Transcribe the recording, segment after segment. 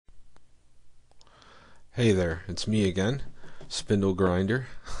Hey there, it's me again, Spindle Grinder.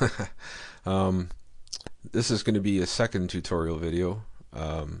 This is going to be a second tutorial video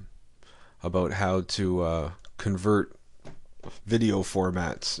about how to convert video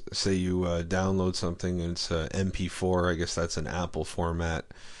formats. Say you download something and it's mp4, I guess that's an Apple format,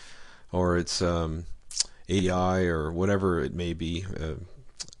 or it's ADI or whatever it may be,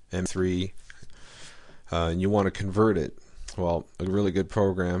 M3, and you want to convert it. Well, a really good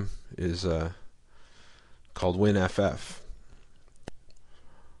program is called WinFF.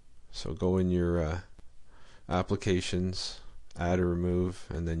 So go in your applications, add or remove,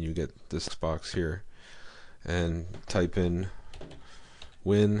 and then you get this box here, and type in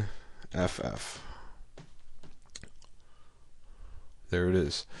WinFF. There it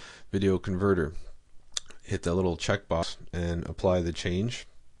is, video converter. Hit that little checkbox and apply the change,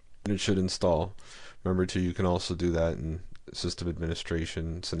 and it should install. Remember too, you can also do that in System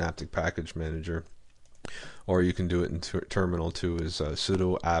Administration, Synaptic Package Manager, or you can do it in terminal too, is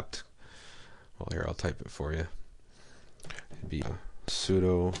sudo apt. Well, here, I'll type it for you. It'd be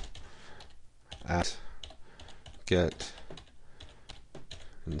sudo apt get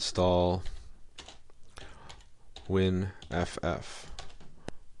install WinFF.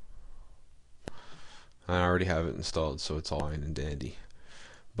 I already have it installed, so it's all fine and dandy.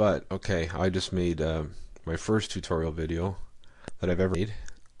 But okay, I just made my first tutorial video that I've ever made,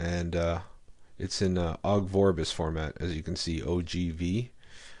 and it's in ogvorbis format, as you can see, OGV,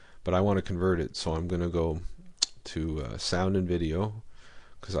 but I want to convert it, so I'm going to go to sound and video,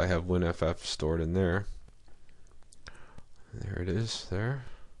 because I have WinFF stored in there. There it is, there.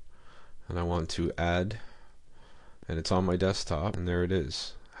 And I want to add, and it's on my desktop, and there it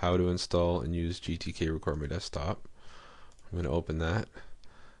is. How to install and use GTK Record My Desktop. I'm going to open that,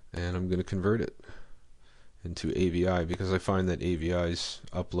 and I'm going to convert it into AVI, because I find that AVIs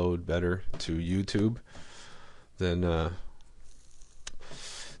upload better to YouTube than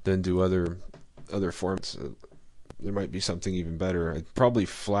do other formats. There might be something even better. Probably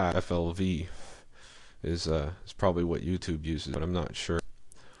flat FLV is probably what YouTube uses, but I'm not sure.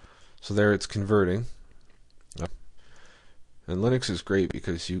 So there, it's converting. And Linux is great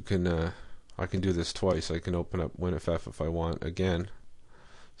because you can I can do this twice. I can open up WinFF if I want again.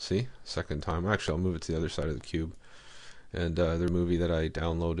 See, second time. Actually, I'll move it to the other side of the cube. And the movie that I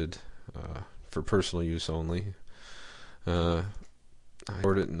downloaded for personal use only, I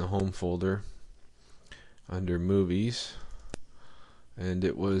stored it in the home folder under movies, and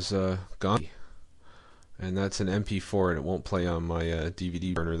it was gone. And that's an MP4, and it won't play on my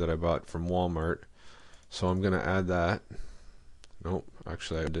DVD burner that I bought from Walmart. So I'm going to add that. Nope,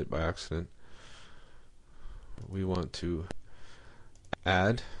 actually I did it by accident. We want to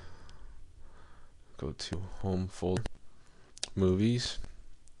add, go to home folder, movies,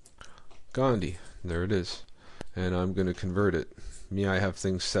 Gandhi, there it is, and I'm going to convert it. I have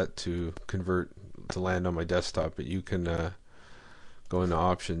things set to convert to land on my desktop, but you can go into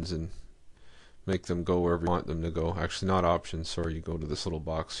options and make them go wherever you want them to go. Actually, not options, sorry, you go to this little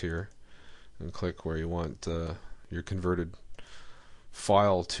box here and click where you want your converted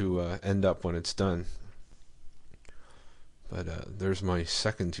file to end up when it's done. But there's my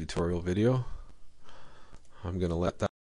second tutorial video. I'm going to let that